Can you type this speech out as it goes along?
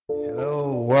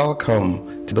Hello,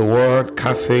 welcome to the Word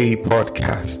Cafe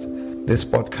podcast. This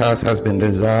podcast has been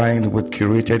designed with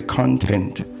curated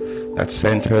content that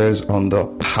centers on the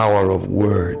power of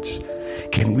words.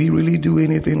 Can we really do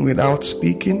anything without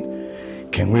speaking?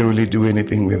 Can we really do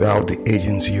anything without the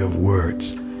agency of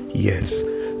words? Yes,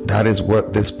 that is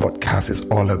what this podcast is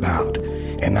all about.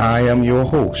 And I am your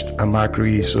host,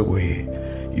 Amakri Isoboye,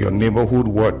 your neighborhood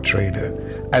word trader.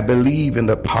 I believe in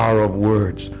the power of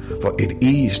words, for it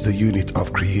is the unit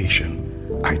of creation.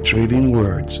 I trade in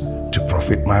words to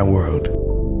profit my world.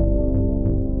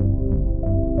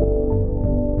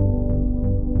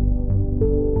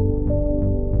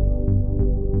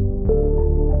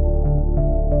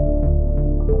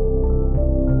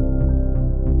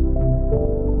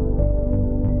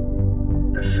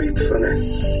 The faithfulness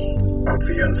of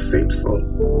the unfaithful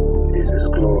is his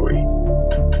glory,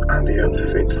 and the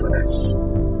unfaithfulness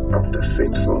of the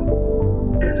faithful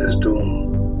is his doom.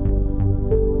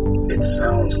 It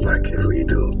sounds like a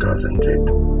riddle, doesn't it?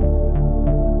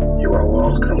 You are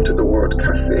welcome to the Word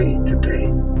Cafe today.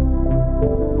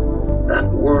 That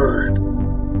word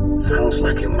sounds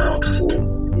like a mouthful.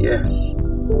 Yes,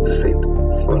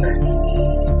 faithfulness.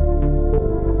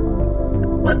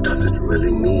 What does it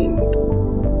really mean?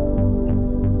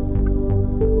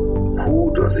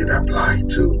 Who does it apply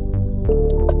to?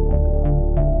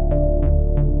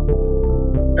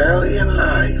 Early in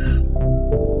life,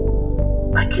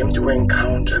 I came to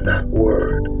encounter that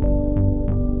word,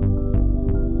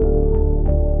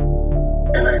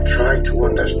 and I tried to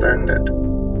understand it.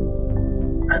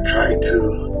 I tried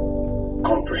to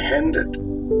comprehend it.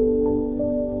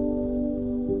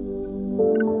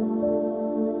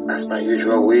 As my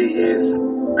usual way is,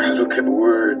 I look at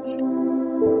words.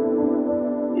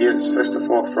 Yes, first of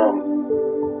all, from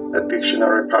a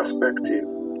dictionary perspective.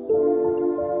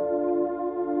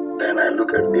 Then I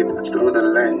look at it through the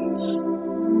lens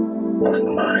of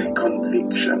my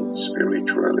conviction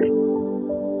spiritually.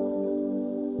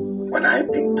 When I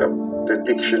picked up the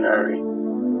dictionary,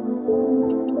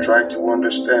 tried to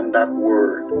understand that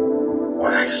word,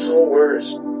 what I saw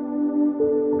was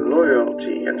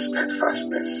loyalty and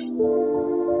steadfastness.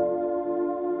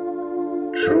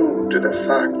 True to the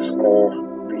facts or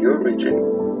the origin.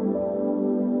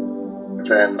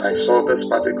 Then I saw this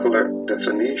particular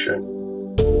definition.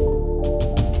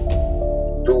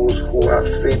 Those who are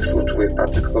faithful to a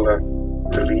particular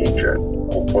religion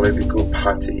or political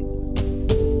party.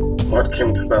 What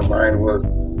came to my mind was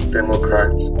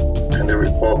Democrats and the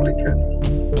Republicans.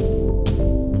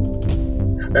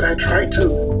 But I tried to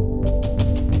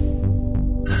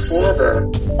further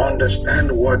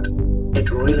understand what it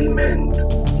really meant.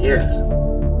 Yes,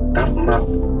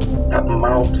 that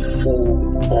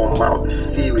mouthful or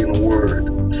mouth-feeling word,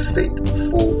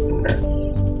 faithfulness.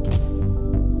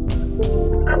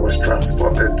 I was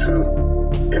transported to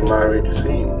a marriage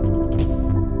scene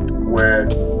where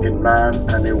a man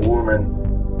and a woman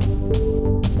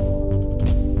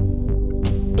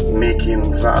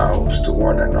making vows to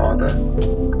one another,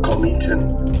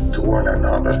 committing to one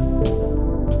another.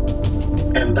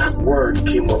 And that word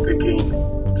came up again,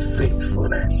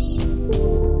 faithfulness.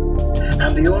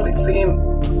 And the only thing,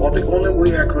 or the only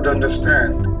way I could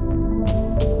understand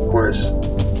was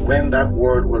when that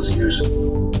word was used,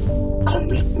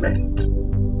 commitment.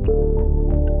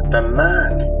 The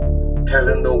man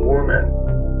telling the woman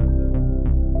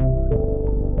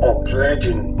or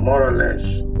pledging more or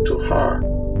less to her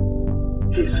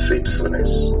his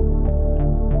faithfulness.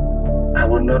 I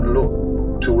will not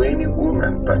look to any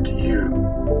woman but you.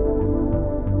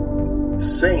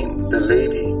 Same, the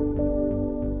lady.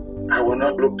 I will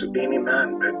not look to any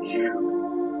man but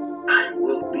you. I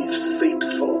will be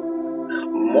faithful,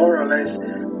 more or less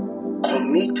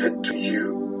committed to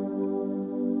you.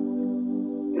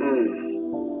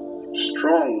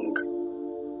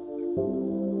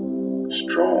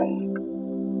 Strong.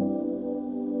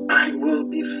 I will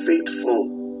be faithful,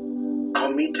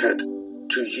 committed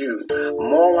to you.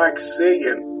 More like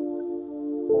saying,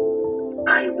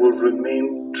 I will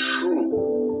remain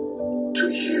true to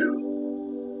you.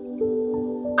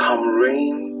 Come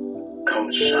rain,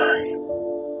 come shine.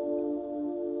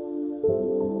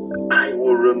 I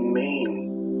will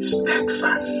remain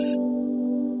steadfast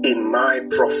in my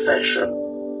profession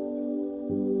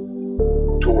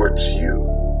towards you.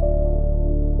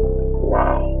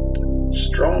 Wow,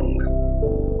 strong,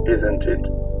 isn't it?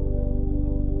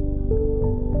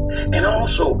 And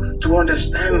also, to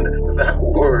understand that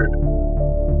word,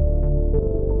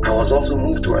 I was also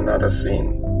moved to another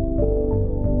scene.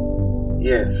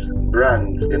 Yes,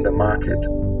 brands in the market.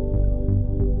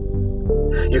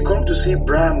 You come to see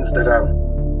brands that have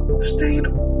stayed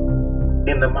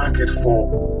in the market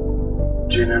for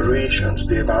generations.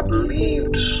 They've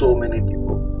outlived so many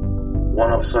people.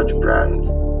 One of such brands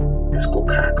is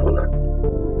Coca-Cola.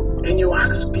 And you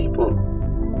ask people,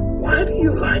 why do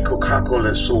you like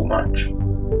Coca-Cola so much?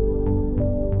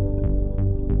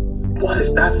 What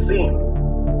is that thing?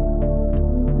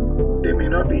 They may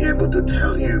not be able to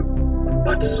tell you,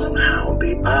 but somehow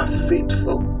they are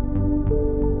faithful,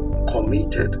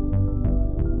 committed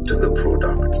to the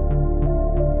product.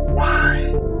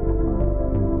 Why?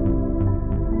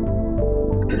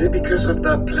 Is it because of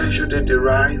the pleasure they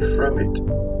derive from it?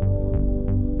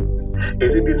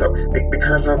 Is it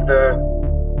because of the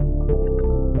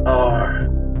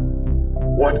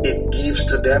what it gives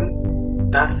to them?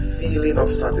 That feeling of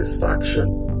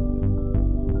satisfaction?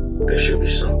 There should be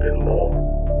something more.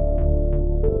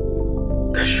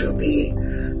 There should be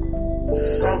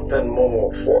something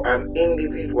more for an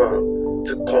individual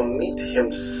to commit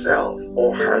himself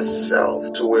or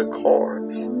herself to a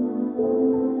cause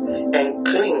and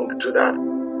cling to that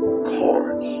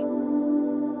cause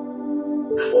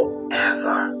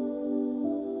forever.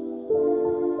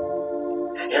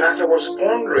 And as I was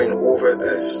pondering over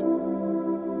this,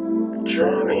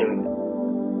 journeying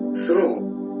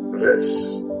through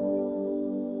this,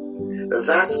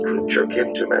 that scripture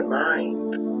came to my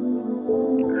mind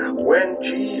when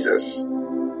Jesus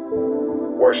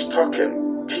was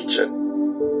talking, teaching.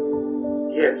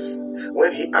 Yes,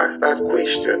 when he asked that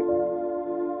question,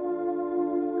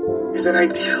 he said, I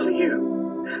tell you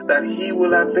that he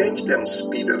will avenge them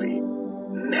speedily.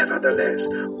 Nevertheless,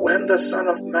 when the Son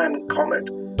of Man cometh,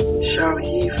 shall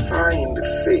he find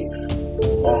faith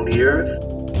on the earth?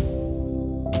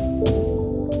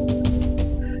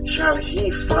 Shall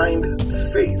he find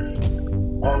faith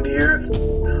on the earth?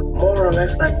 More or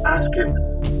less like asking,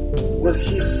 will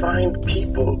he find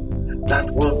people that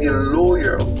will be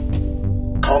loyal,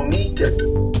 committed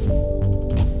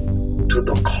to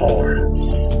the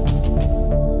cause?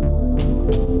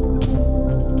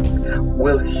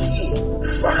 Will he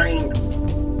find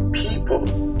people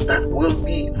that will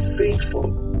be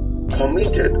faithful,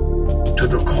 committed to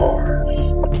the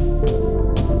cause?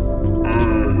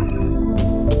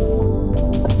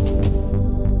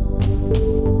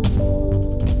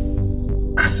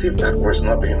 As if that was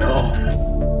not enough,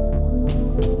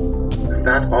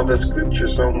 that other scripture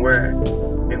somewhere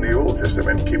in the Old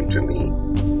Testament came to me.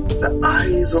 The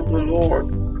eyes of the Lord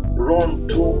run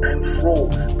to and fro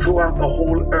throughout the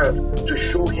whole earth to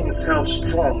show himself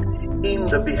strong in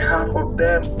the behalf of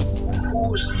them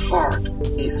whose heart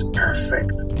is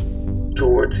perfect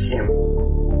towards him.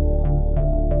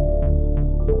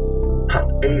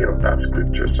 Part A of that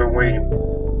scripture somewhere in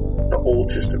the Old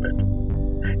Testament.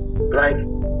 Like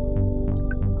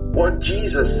what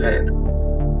Jesus said,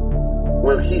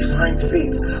 will he find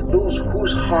faith? Those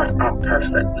whose heart are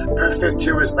perfect. Perfect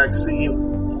here is like saying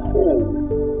whole,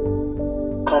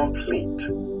 complete,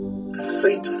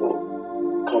 faithful,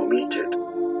 committed.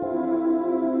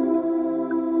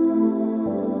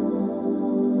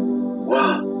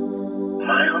 Well,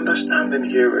 my understanding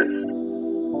here is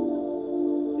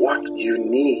what you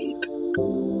need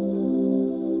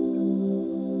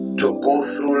to go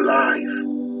through life,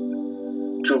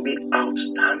 to be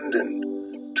outstanding,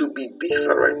 to be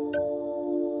different,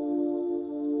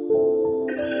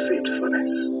 is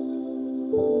faithfulness.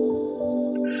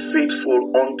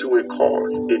 Faithful unto a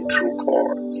cause, a true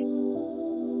cause.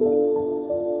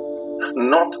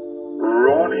 Not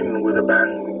running with a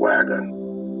bandwagon,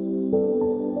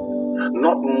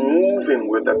 not moving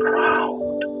with the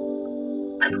crowd,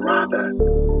 but rather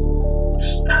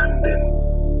standing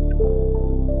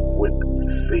with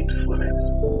faithfulness.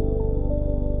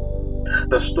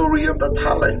 The story of the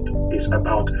talent is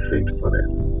about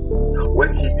faithfulness.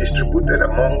 When he distributed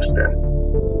amongst them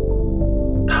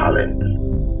talents,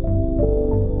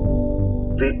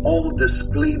 they all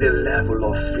displayed a level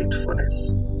of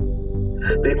faithfulness.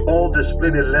 They all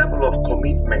displayed a level of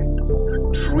commitment,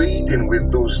 trading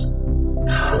with those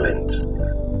talents,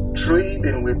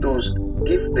 trading with those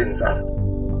giftings as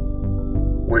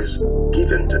was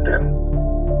given to them.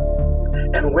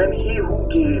 And when he who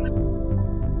gave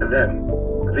them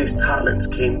these talents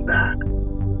came back,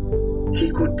 he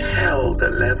could tell the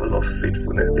level of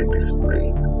faithfulness they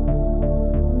displayed.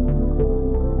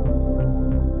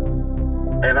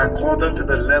 And according to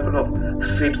the level of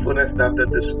faithfulness that they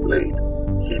displayed,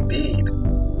 he did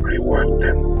reward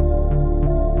them.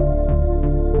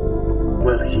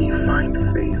 Will he find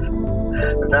faith?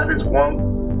 That is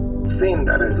one thing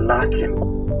that is lacking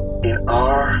in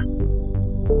our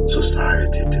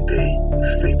society today,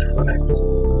 faithfulness.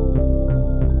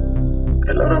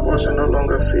 A lot of us are no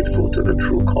longer faithful to the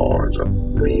true cause of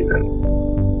living.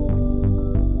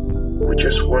 We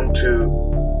just want to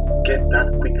get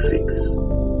that quick fix,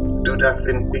 do that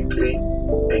thing quickly,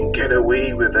 and get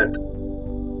away with it.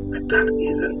 But that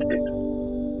isn't it.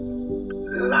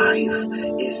 Life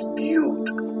is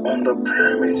built on the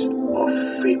premise of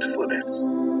faithfulness.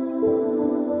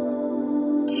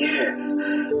 Yes,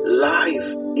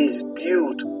 life is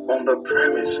built on the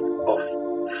premise of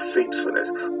faithfulness.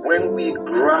 When we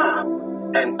grab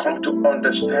and come to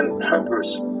understand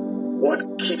purpose, what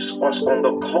keeps us on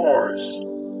the course,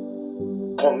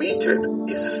 committed,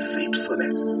 is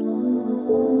faithfulness.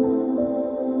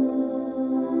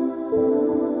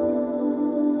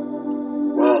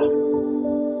 Well,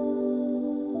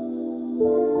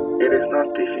 it is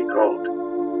not difficult.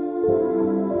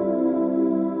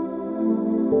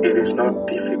 It is not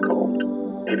difficult.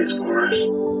 It is for us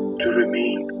to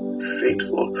remain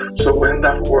faithful. So when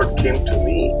that word came to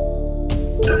me,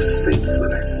 the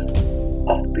faithfulness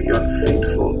of the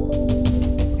unfaithful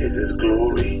is his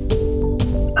glory,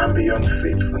 and the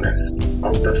unfaithfulness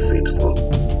of the faithful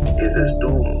is his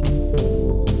doom.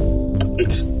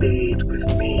 It stayed with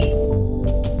me.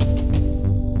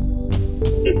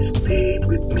 It stayed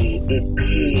with me. It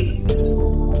pays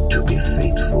to be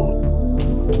faithful.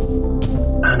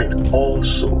 And it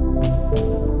also,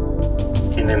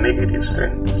 in a negative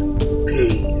sense,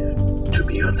 pays to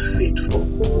be unfaithful.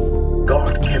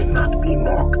 God cannot be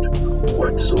mocked.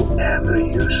 Whatsoever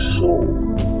you sow,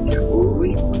 you will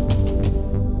reap.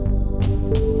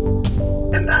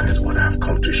 And that is what I've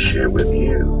come to share with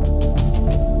you.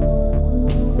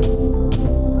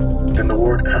 In the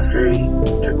Word Cafe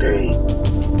today,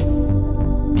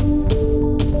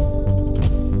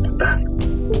 that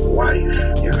wife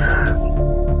you have,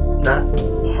 that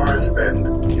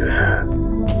husband you have,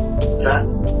 that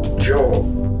job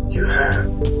you have,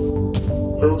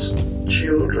 those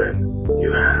children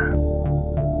you have,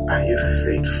 are you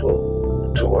faithful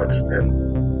towards them?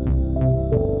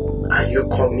 Are you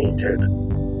committed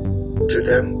to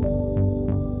them?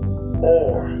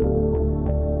 Or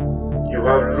you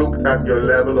have looked at your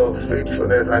level of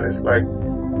faithfulness and it's like,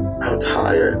 I'm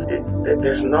tired.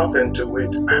 There's nothing to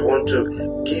it. I want to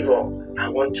give up. I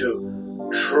want to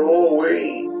throw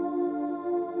away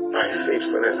my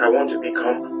faithfulness. I want to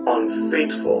become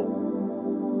unfaithful.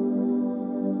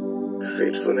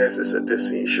 Faithfulness is a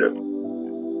decision.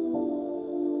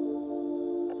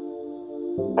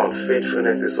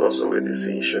 Unfaithfulness is also a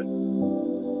decision.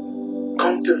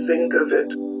 Come to think of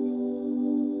it,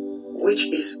 which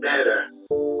is better?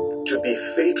 To be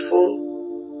faithful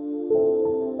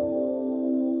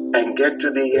and get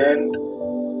to the end,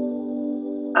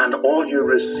 and all you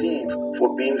receive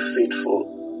for being faithful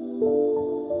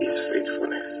is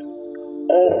faithfulness,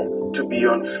 or to be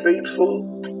unfaithful,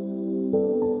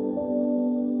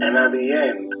 and at the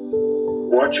end,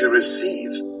 what you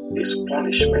receive is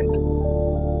punishment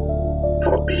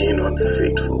for being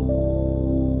unfaithful.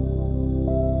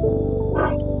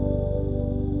 Well,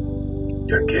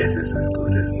 your guess is as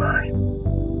good as mine,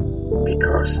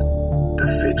 because the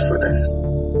faithfulness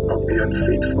of the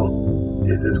unfaithful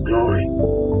is his glory,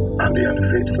 and the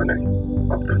unfaithfulness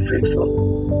of the faithful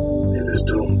is his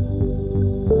doom.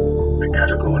 I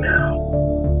gotta go now.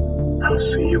 I'll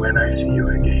see you when I see you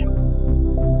again.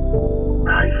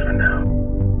 Bye for now.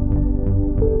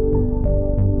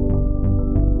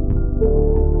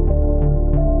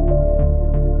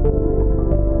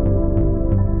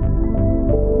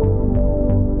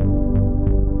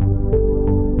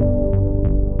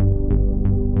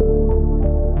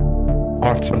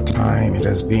 Awesome time it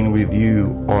has been with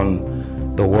you on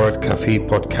the Word Cafe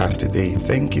podcast today.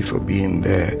 Thank you for being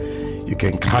there. You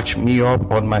can catch me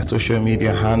up on my social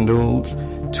media handles,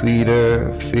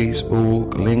 Twitter,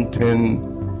 Facebook, LinkedIn,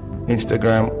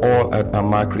 Instagram, all at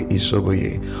Amakri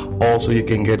Isoboye. Also, you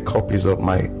can get copies of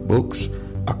my books,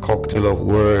 A Cocktail of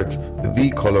Words,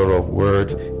 The Color of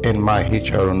Words, and my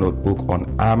HRO notebook on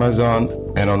Amazon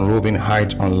and on Roving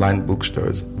Heights online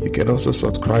bookstores. You can also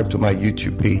subscribe to my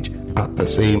YouTube page at the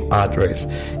same address.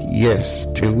 Yes,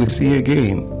 till we see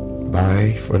again.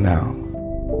 Bye for now.